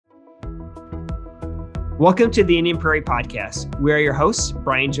Welcome to the Indian Prairie Podcast. We are your hosts,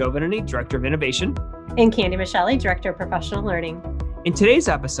 Brian Giovanni, Director of Innovation, and Candy Michelli, Director of Professional Learning. In today's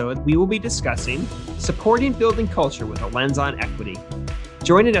episode, we will be discussing supporting building culture with a lens on equity.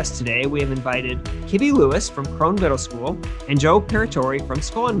 Joining us today, we have invited Kibby Lewis from Crone Middle School and Joe Paratori from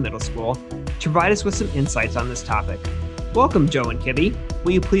Scullin Middle School to provide us with some insights on this topic. Welcome, Joe and Kibby.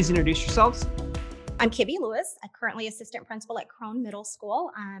 Will you please introduce yourselves? I'm Kibby Lewis. I'm currently assistant principal at Crone Middle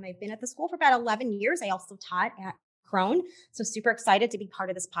School. I've been at the school for about 11 years. I also taught at Crone. So super excited to be part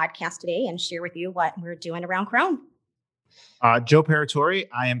of this podcast today and share with you what we're doing around Crone. Joe Paratori.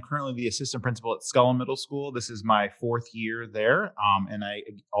 I am currently the assistant principal at Scullin Middle School. This is my fourth year there. And I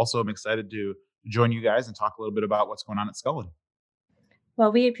also am excited to join you guys and talk a little bit about what's going on at Scullin.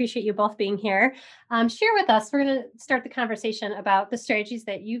 Well, we appreciate you both being here. Share with us, we're going to start the conversation about the strategies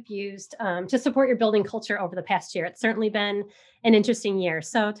that you've used to support your building culture over the past year. It's certainly been an interesting year.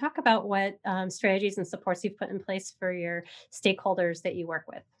 So talk about what strategies and supports you've put in place for your stakeholders that you work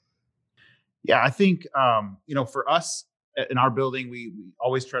with. Yeah, I think, for us in our building, we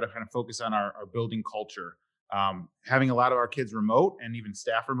always try to kind of focus on our building culture. Having a lot of our kids remote and even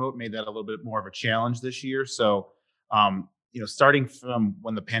staff remote made that a little bit more of a challenge this year. So, starting from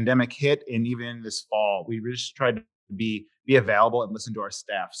when the pandemic hit and even this fall, we just tried to be available and listen to our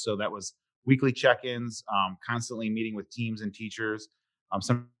staff. So that was weekly check-ins, constantly meeting with teams and teachers.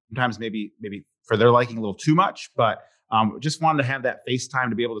 Sometimes maybe for their liking a little too much, but just wanted to have that FaceTime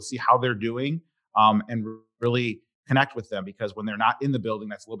to be able to see how they're doing and really connect with them, because when they're not in the building,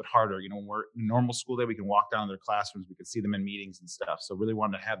 that's a little bit harder. When we're in a normal school day, we can walk down to their classrooms, we can see them in meetings and stuff. So really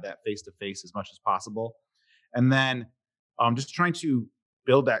wanted to have that face-to-face as much as possible. And then just trying to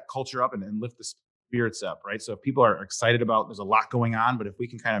build that culture up and lift the spirits up, right? So if people are excited about, there's a lot going on, but if we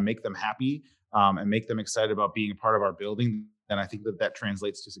can kind of make them happy and make them excited about being a part of our building, then I think that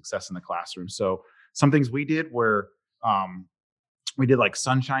translates to success in the classroom. So some things we did were we did like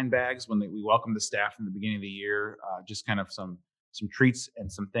sunshine bags when we welcomed the staff in the beginning of the year, just kind of some treats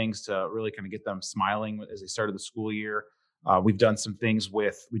and some things to really kind of get them smiling as they started the school year. We've done some things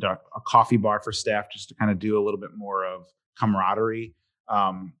we done a coffee bar for staff just to kind of do a little bit more of camaraderie.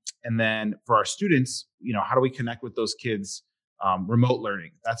 And then for our students, how do we connect with those kids? Remote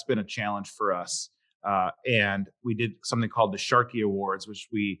learning, that's been a challenge for us. And we did something called the Sharky Awards, which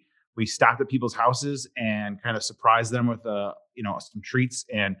we stopped at people's houses and kind of surprised them with some treats,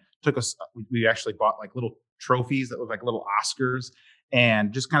 and we actually bought like little trophies that look like little Oscars,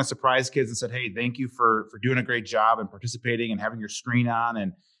 and just kind of surprised kids and said, hey, thank you for doing a great job and participating and having your screen on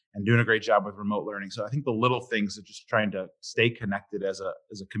and doing a great job with remote learning. So I think the little things of just trying to stay connected as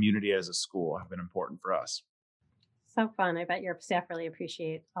a community, as a school, have been important for us. So fun. I bet your staff really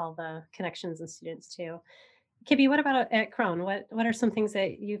appreciate all the connections and students too. Kibby, what about at Crone? What are some things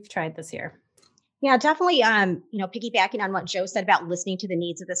that you've tried this year? Yeah, definitely. Piggybacking on what Joe said about listening to the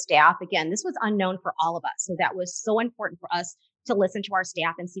needs of the staff. Again, this was unknown for all of us. So that was so important for us to listen to our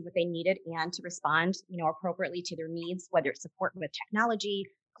staff and see what they needed and to respond, appropriately to their needs, whether it's support with technology,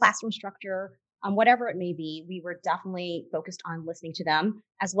 classroom structure, whatever it may be. We were definitely focused on listening to them,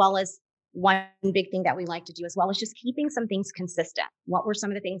 as well as one big thing that we like to do as well is just keeping some things consistent. What were some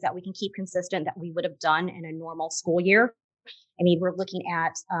of the things that we can keep consistent that we would have done in a normal school year? I mean, we're looking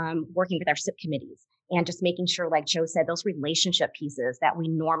at working with our SIP committees and just making sure, like Joe said, those relationship pieces that we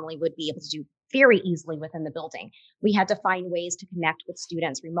normally would be able to do very easily within the building. We had to find ways to connect with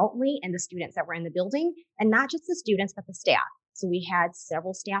students remotely and the students that were in the building, and not just the students, but the staff. So we had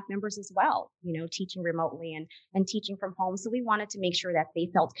several staff members as well, teaching remotely and teaching from home. So we wanted to make sure that they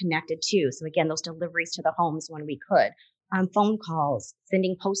felt connected too. So again, those deliveries to the homes when we could, phone calls,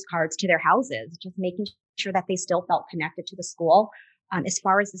 sending postcards to their houses, just making sure that they still felt connected to the school. As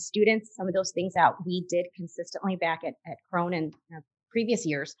far as the students, some of those things that we did consistently back at Crone and previous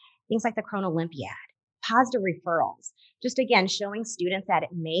years, things like the Crone Olympiad, positive referrals, just again, showing students that it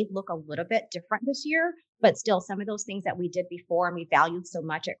may look a little bit different this year, but still some of those things that we did before and we valued so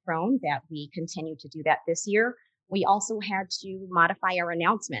much at Crone that we continue to do that this year. We also had to modify our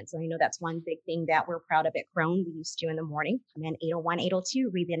announcements. So I know that's one big thing that we're proud of at Crone. We used to in the morning, come in 8:01,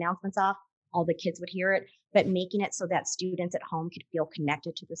 8:02, read the announcements off. All the kids would hear it, but making it so that students at home could feel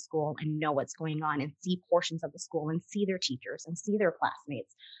connected to the school and know what's going on and see portions of the school and see their teachers and see their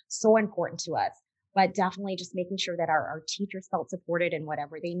classmates. So important to us, but definitely just making sure that our teachers felt supported in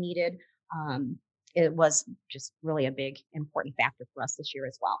whatever they needed. It was just really a big, important factor for us this year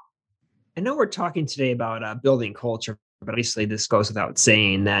as well. I know we're talking today about building culture, but obviously this goes without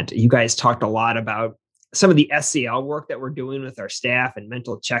saying that you guys talked a lot about some of the SEL work that we're doing with our staff and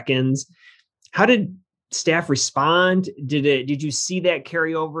mental check-ins. How did staff respond? Did you see that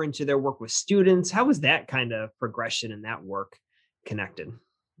carry over into their work with students? How was that kind of progression and that work connected?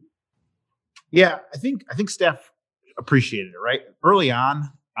 Yeah, I think staff appreciated it, right? Early on,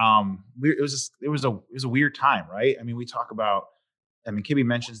 it was a weird time, right? I mean, we talk about, I mean, Kibby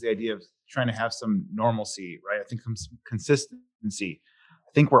mentions the idea of trying to have some normalcy, right? I think some consistency.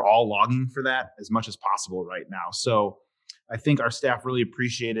 I think we're all longing for that as much as possible right now. So I think our staff really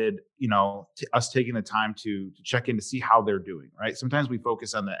appreciated, us taking the time to check in to see how they're doing, right? Sometimes we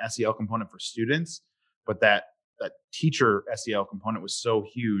focus on the SEL component for students, but that teacher SEL component was so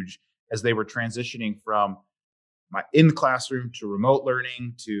huge as they were transitioning from my in the classroom to remote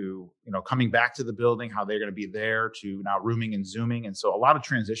learning to coming back to the building, how they're going to be there, to now rooming and zooming. And so a lot of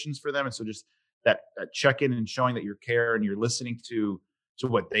transitions for them. And so just that check-in and showing that you care and you're listening to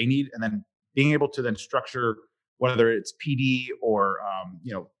what they need, and then being able to then structure whether it's PD or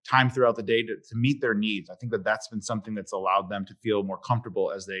time throughout the day to meet their needs. I think that's been something that's allowed them to feel more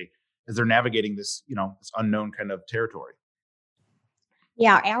comfortable as they're navigating this this unknown kind of territory.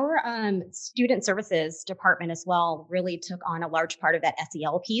 Yeah, our student services department as well really took on a large part of that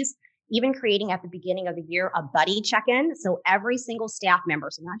SEL piece, even creating at the beginning of the year a buddy check-in. So every single staff member,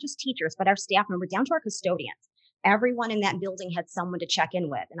 so not just teachers, but our staff member down to our custodians, everyone in that building had someone to check in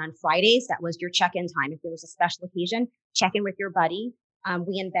with. And on Fridays, that was your check-in time. If there was a special occasion, check in with your buddy.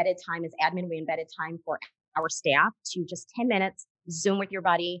 We embedded time as admin, we embedded time for our staff to just 10 minutes, Zoom with your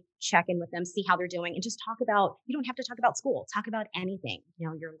buddy, check in with them, see how they're doing, and just talk about, you don't have to talk about school, talk about anything,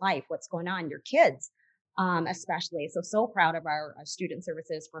 your life, what's going on, your kids, especially. So proud of our student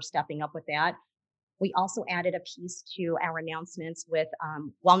services for stepping up with that. We also added a piece to our announcements with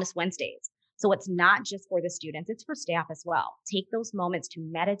Wellness Wednesdays. So it's not just for the students, it's for staff as well. Take those moments to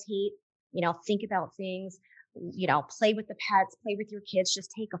meditate, think about things, play with the pets, play with your kids,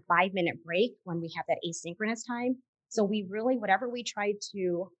 just take a 5-minute break when we have that asynchronous time. So we really, whatever we tried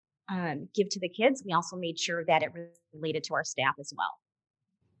to give to the kids, we also made sure that it related to our staff as well.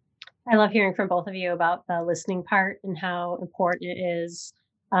 I love hearing from both of you about the listening part and how important it is,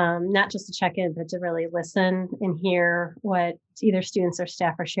 not just to check in, but to really listen and hear what either students or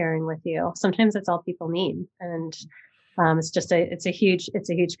staff are sharing with you. Sometimes it's all people need, and it's a huge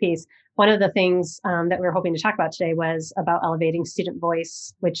piece. One of the things that we were hoping to talk about today was about elevating student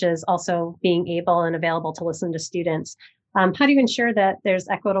voice, which is also being able and available to listen to students. How do you ensure that there's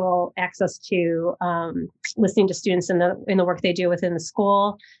equitable access to listening to students in the work they do within the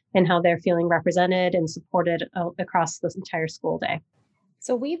school, and how they're feeling represented and supported across this entire school day?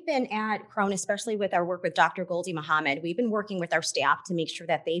 So we've been at Crone, especially with our work with Dr. Goldie Muhammad, we've been working with our staff to make sure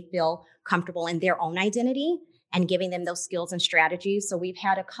that they feel comfortable in their own identity and giving them those skills and strategies. So we've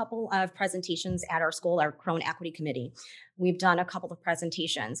had a couple of presentations at our school, our Crone Equity Committee. We've done a couple of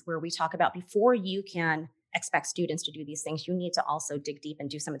presentations where we talk about, before you can expect students to do these things, you need to also dig deep and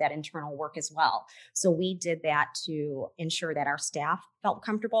do some of that internal work as well. So we did that to ensure that our staff felt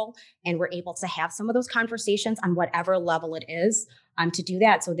comfortable and were able to have some of those conversations on whatever level it is, to do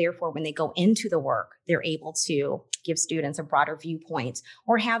that. So therefore, when they go into the work, they're able to give students a broader viewpoint,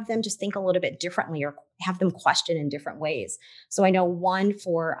 or have them just think a little bit differently, or have them question in different ways. So I know one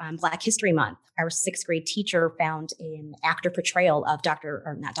for Black History Month, our 6th grade teacher found an actor portrayal of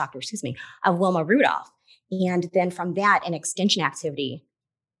of Wilma Rudolph. And then from that, an extension activity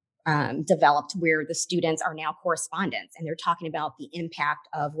developed where the students are now correspondents, and they're talking about the impact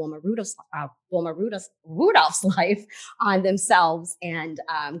of Wilma Rudolph's life on themselves, and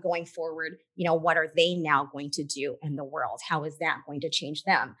going forward, what are they now going to do in the world? How is that going to change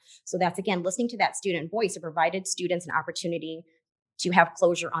them? So that's, again, listening to that student voice. It provided students an opportunity to have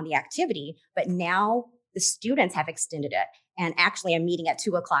closure on the activity, but now the students have extended it. And actually, I'm meeting at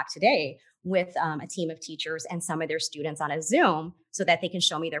 2:00 today with a team of teachers and some of their students on a Zoom, so that they can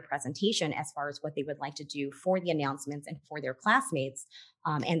show me their presentation as far as what they would like to do for the announcements and for their classmates,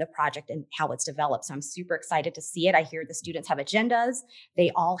 and the project and how it's developed. So I'm super excited to see it. I hear the students have agendas.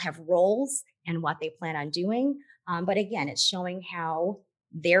 They all have roles and what they plan on doing. But again, it's showing how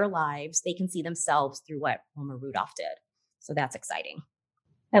their lives, they can see themselves through what Wilma Rudolph did. So that's exciting.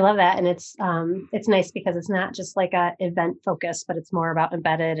 I love that. And it's nice because it's not just like a event focus, but it's more about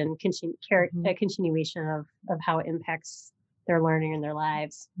embedded and a continuation of how it impacts their learning and their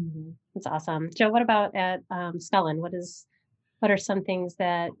lives. Mm-hmm. That's awesome. Joe, what about at Scullin? What are some things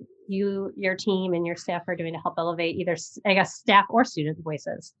that your team and your staff are doing to help elevate either, I guess, staff or student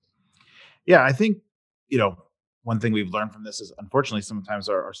voices? Yeah, I think, one thing we've learned from this is, unfortunately, sometimes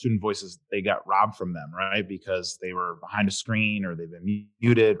our student voices, they got robbed from them, right? Because they were behind a screen or they've been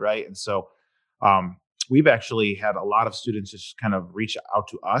muted, right? And so we've actually had a lot of students just kind of reach out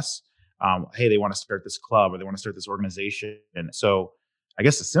to us hey, they want to start this club or they want to start this organization. And so I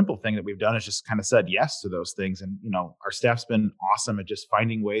guess the simple thing that we've done is just kind of said yes to those things. And, our staff's been awesome at just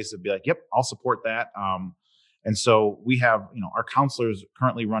finding ways to be like, yep, I'll support that. And so we have, our counselors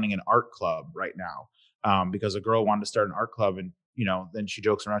currently running an art club right now, because a girl wanted to start an art club. And, then she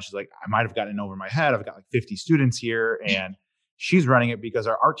jokes around. She's like, I might have gotten in over my head. I've got like 50 students here. And she's running it because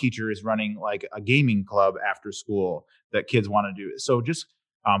our art teacher is running like a gaming club after school that kids want to do. So just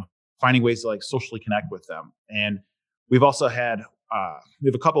finding ways to like socially connect with them. And we've also had, we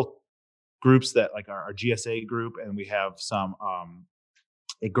have a couple groups that like our GSA group, and we have some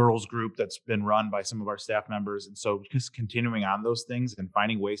a girls group that's been run by some of our staff members. And so just continuing on those things and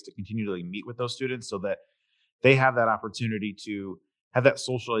finding ways to continually meet with those students so that they have that opportunity to have that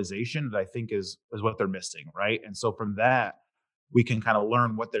socialization that I think is what they're missing, right? And so from that, we can kind of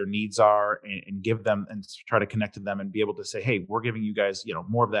learn what their needs are and give them and try to connect to them and be able to say, hey, we're giving you guys,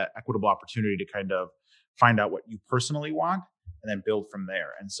 more of that equitable opportunity to kind of find out what you personally want and then build from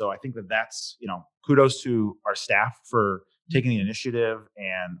there. And so I think that's, kudos to our staff for taking the initiative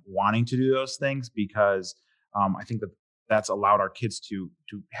and wanting to do those things, because I think that's allowed our kids to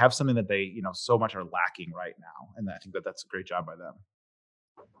have something that they, so much are lacking right now. And I think that's a great job by them.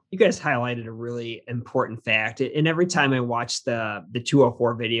 You guys highlighted a really important fact. And every time I watch the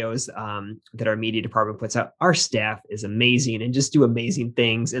 204 videos that our media department puts out, our staff is amazing and just do amazing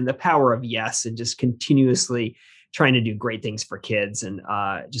things. And the power of yes, and just continuously trying to do great things for kids, and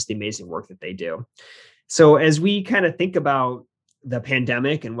just the amazing work that they do. So as we kind of think about the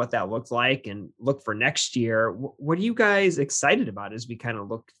pandemic and what that looked like and look for next year, what are you guys excited about as we kind of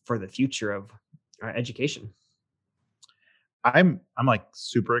look for the future of education? I'm like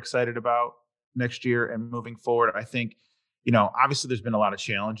super excited about next year and moving forward. I think, obviously there's been a lot of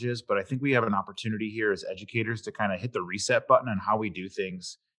challenges, but I think we have an opportunity here as educators to kind of hit the reset button on how we do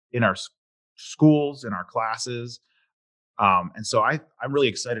things in our schools, in our classes. And so I'm really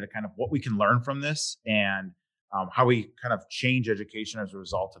excited to kind of what we can learn from this and how we kind of change education as a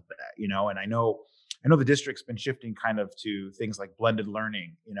result of that, and I know the district's been shifting kind of to things like blended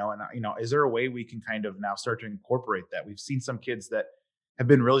learning, and, is there a way we can kind of now start to incorporate that? We've seen some kids that have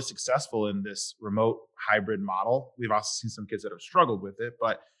been really successful in this remote hybrid model. We've also seen some kids that have struggled with it,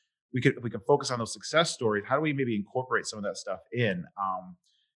 but we can focus on those success stories. How do we maybe incorporate some of that stuff in?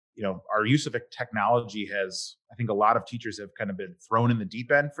 Our use of technology has, I think a lot of teachers have kind of been thrown in the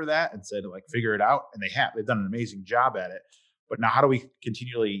deep end for that and said, like, figure it out. And they've done an amazing job at it. But now how do we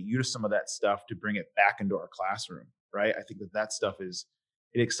continually use some of that stuff to bring it back into our classroom? Right. I think that stuff it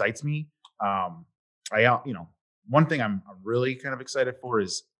excites me. One thing I'm really kind of excited for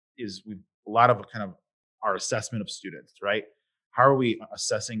is we a lot of kind of our assessment of students, right? How are we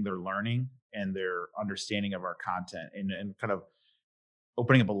assessing their learning and their understanding of our content and kind of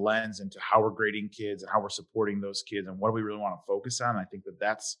opening up a lens into how we're grading kids and how we're supporting those kids and what do we really want to focus on. I think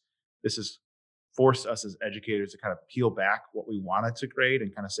this has forced us as educators to kind of peel back what we wanted to grade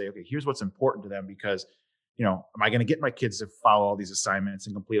and kind of say, okay, here's what's important to them, because, am I going to get my kids to follow all these assignments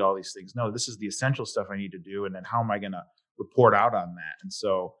and complete all these things? No, this is the essential stuff I need to do. And then how am I going to report out on that? And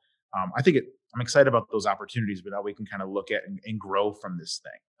so I'm excited about those opportunities, but now we can kind of look at and grow from this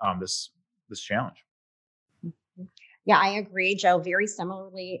thing, this challenge. Yeah, I agree, Joe. Very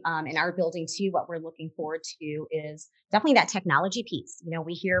similarly, in our building too, what we're looking forward to is definitely that technology piece.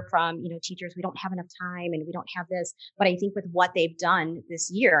 We hear from, teachers, we don't have enough time and we don't have this, but I think with what they've done this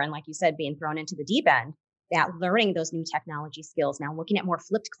year, and like you said, being thrown into the deep end, that learning those new technology skills, now looking at more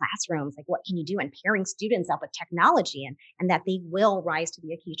flipped classrooms, like what can you do, and pairing students up with technology and that they will rise to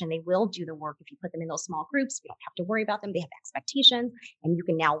the occasion. They will do the work if you put them in those small groups. We don't have to worry about them. They have expectations, and you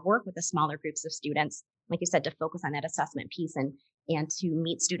can now work with the smaller groups of students, like you said, to focus on that assessment piece and to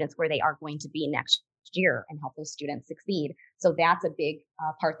meet students where they are going to be next year and help those students succeed. So that's a big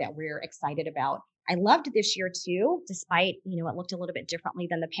part that we're excited about. I loved this year too, despite, it looked a little bit differently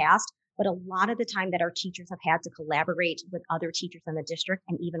than the past, but a lot of the time that our teachers have had to collaborate with other teachers in the district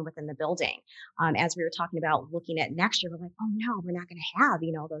and even within the building. As we were talking about looking at next year, we're like, oh no, we're not going to have,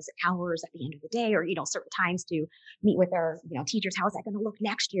 those hours at the end of the day or, certain times to meet with our, teachers. How is that going to look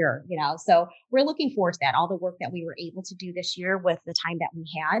next year? So we're looking forward to that. All the work that we were able to do this year with the time that we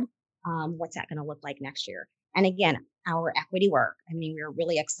had, what's that going to look like next year? And again, our equity work. I mean, we're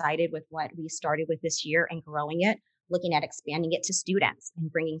really excited with what we started with this year and growing it, looking at expanding it to students and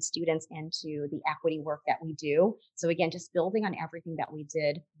bringing students into the equity work that we do. So again, just building on everything that we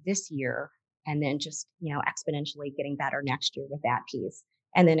did this year and then just, exponentially getting better next year with that piece.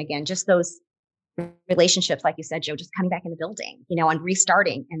 And then again, just those relationships, like you said, Joe, just coming back in the building, and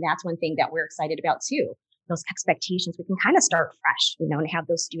restarting. And that's one thing that we're excited about too. those expectations, we can kind of start fresh, and have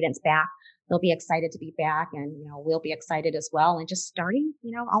those students back. They'll be excited to be back, and we'll be excited as well. And just starting,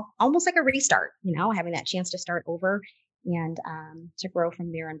 almost like a restart, having that chance to start over and to grow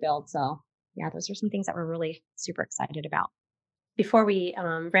from there and build. So yeah, those are some things that we're really super excited about. Before we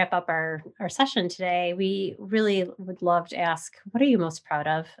wrap up our session today, we really would love to ask, what are you most proud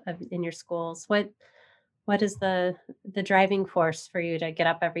of in your schools? What is the driving force for you to get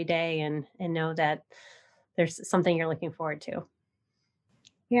up every day and know that there's something you're looking forward to?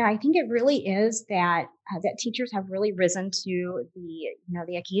 Yeah, I think it really is that that teachers have really risen to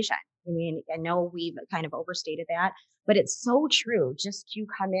the occasion. I mean, I know we've kind of overstated that, but it's so true. Just to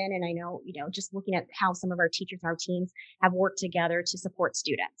come in, and I know, just looking at how some of our teachers and our teams have worked together to support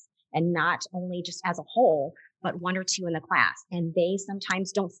students, and not only just as a whole, but one or two in the class. And they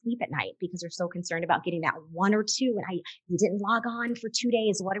sometimes don't sleep at night because they're so concerned about getting that one or two. And you didn't log on for 2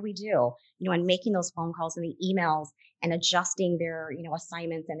 days. What do we do? And making those phone calls and the emails and adjusting their,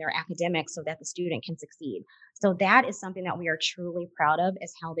 assignments and their academics so that the student can succeed. So that is something that we are truly proud of,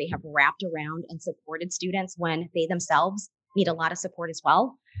 is how they have wrapped around and supported students when they themselves need a lot of support as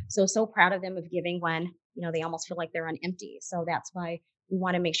well. So proud of them of giving when, they almost feel like they're on empty. So that's why we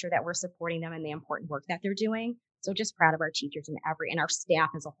want to make sure that we're supporting them in the important work that they're doing. So just proud of our teachers and our staff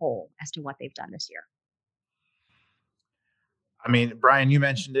as a whole as to what they've done this year. I mean, Brian, you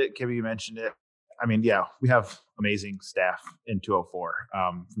mentioned it. Kibby, you mentioned it. I mean, yeah, we have amazing staff in 204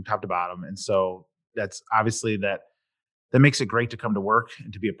 from top to bottom. And so that's obviously that makes it great to come to work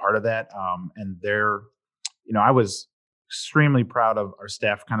and to be a part of that. And I was extremely proud of our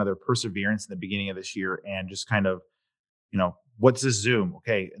staff, kind of their perseverance in the beginning of this year, and just kind of, what's this Zoom?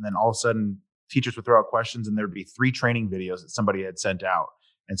 Okay. And then all of a sudden teachers would throw out questions and there'd be 3 training videos that somebody had sent out.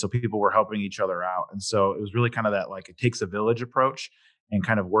 And so people were helping each other out. And so it was really kind of that, like, it takes a village approach and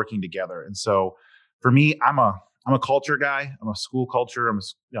kind of working together. And so for me, I'm a culture guy. I'm a school culture.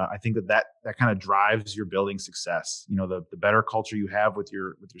 I think that kind of drives your building success. The better culture you have with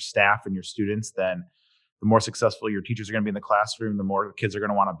your staff and your students, then the more successful your teachers are going to be in the classroom, the more the kids are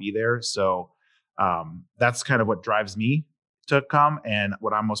going to want to be there. So that's kind of what drives me to come, and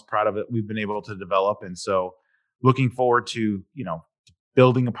what I'm most proud of that we've been able to develop. And so looking forward to,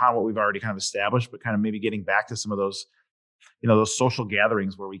 building upon what we've already kind of established, but kind of maybe getting back to some of those, those social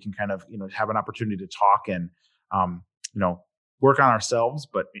gatherings where we can kind of, have an opportunity to talk and, work on ourselves,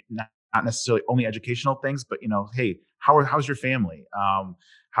 but not necessarily only educational things, but, hey, how's your family?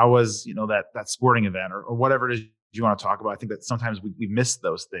 How was, that sporting event or whatever it is you want to talk about? I think that sometimes we miss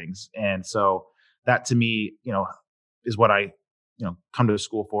those things. And so that, to me, is what I, come to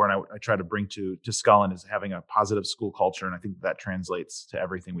school for. And I try to bring to Scullin, is having a positive school culture. And I think that translates to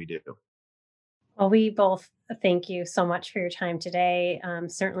everything we do. Well, we both thank you so much for your time today.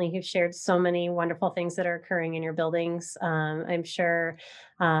 Certainly, you've shared so many wonderful things that are occurring in your buildings. I'm sure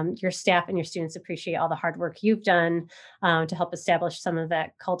your staff and your students appreciate all the hard work you've done to help establish some of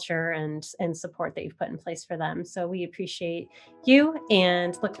that culture and support that you've put in place for them. So we appreciate you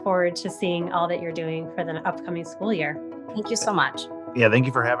and look forward to seeing all that you're doing for the upcoming school year. Thank you so much. Yeah, thank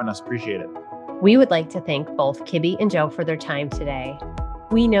you for having us. Appreciate it. We would like to thank both Kibby and Joe for their time today.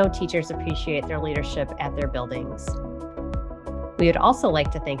 We know teachers appreciate their leadership at their buildings. We would also like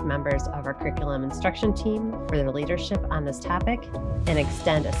to thank members of our curriculum instruction team for their leadership on this topic, and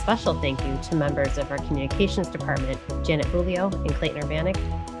extend a special thank you to members of our communications department, Janet Bulio and Clayton Urbanik,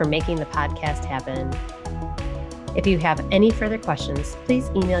 for making the podcast happen. If you have any further questions, please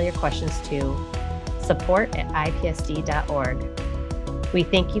email your questions to support@ipsd.org. We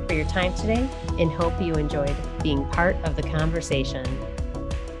thank you for your time today and hope you enjoyed being part of the conversation.